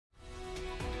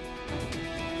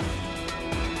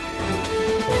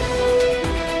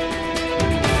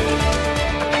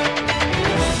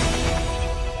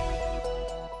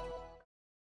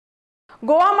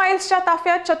गोवा माइल्सच्या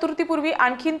ताफ्यात चतुर्थीपूर्वी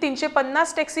आणखीन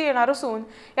 350 टॅक्सी येणार असून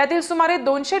यातील सुमारे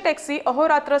 200 टॅक्सी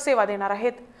अहोरात्र सेवा देणार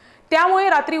आहेत। त्यामुळे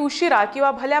रात्री उशिरा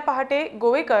किंवा भल्या पहाटे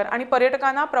गोवेकर आणि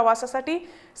पर्यटकांना प्रवासासाठी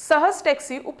सहज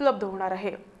टॅक्सी उपलब्ध होणार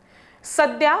आहे।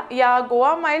 सध्या या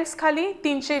गोवा माइल्स खाली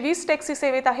 320 टॅक्सी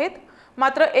सेवेत आहेत,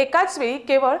 मात्र एकाच वेळी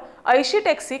केवळ 80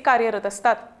 टॅक्सी कार्यरत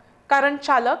असतात, कारण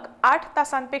चालक 8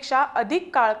 तासांपेक्षा अधिक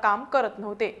काळ काम करत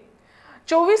नव्हते।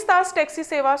 24 तास टॅक्सी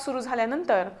सेवा सुरू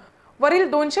झाल्यानंतर वरील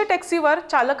 200 टॅक्सीवर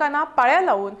चालकांना पाळ्या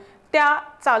लावून त्या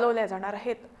चालवल्या जाणार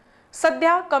आहेत।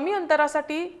 सध्या कमी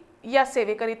अंतरासाठी या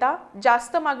सेवेकरिता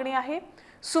जास्त मागणी आहे।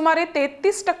 सुमारे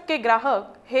 33%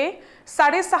 ग्राहक हे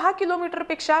 6.5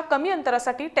 किलोमीटरपेक्षा कमी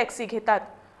अंतरासाठी टॅक्सी घेतात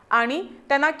आणि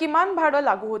त्यांना किमान भाडं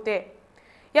लागू होते।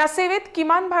 या सेवेत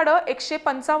किमान भाडं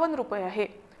 155 रुपये आहे।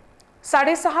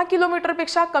 6.5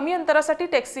 किलोमीटरपेक्षा कमी अंतरासाठी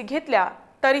टॅक्सी घेतल्या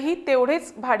तरीही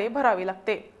तेवढेच भाडे भरावे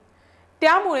लागते।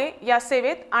 त्यामुळे या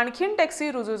सेवेत आणखीन टॅक्सी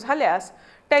रुजू झाल्यास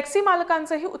टॅक्सी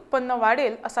मालकांचेही उत्पन्न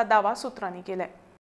वाढेल असा दावा सूत्रांनी केलाय।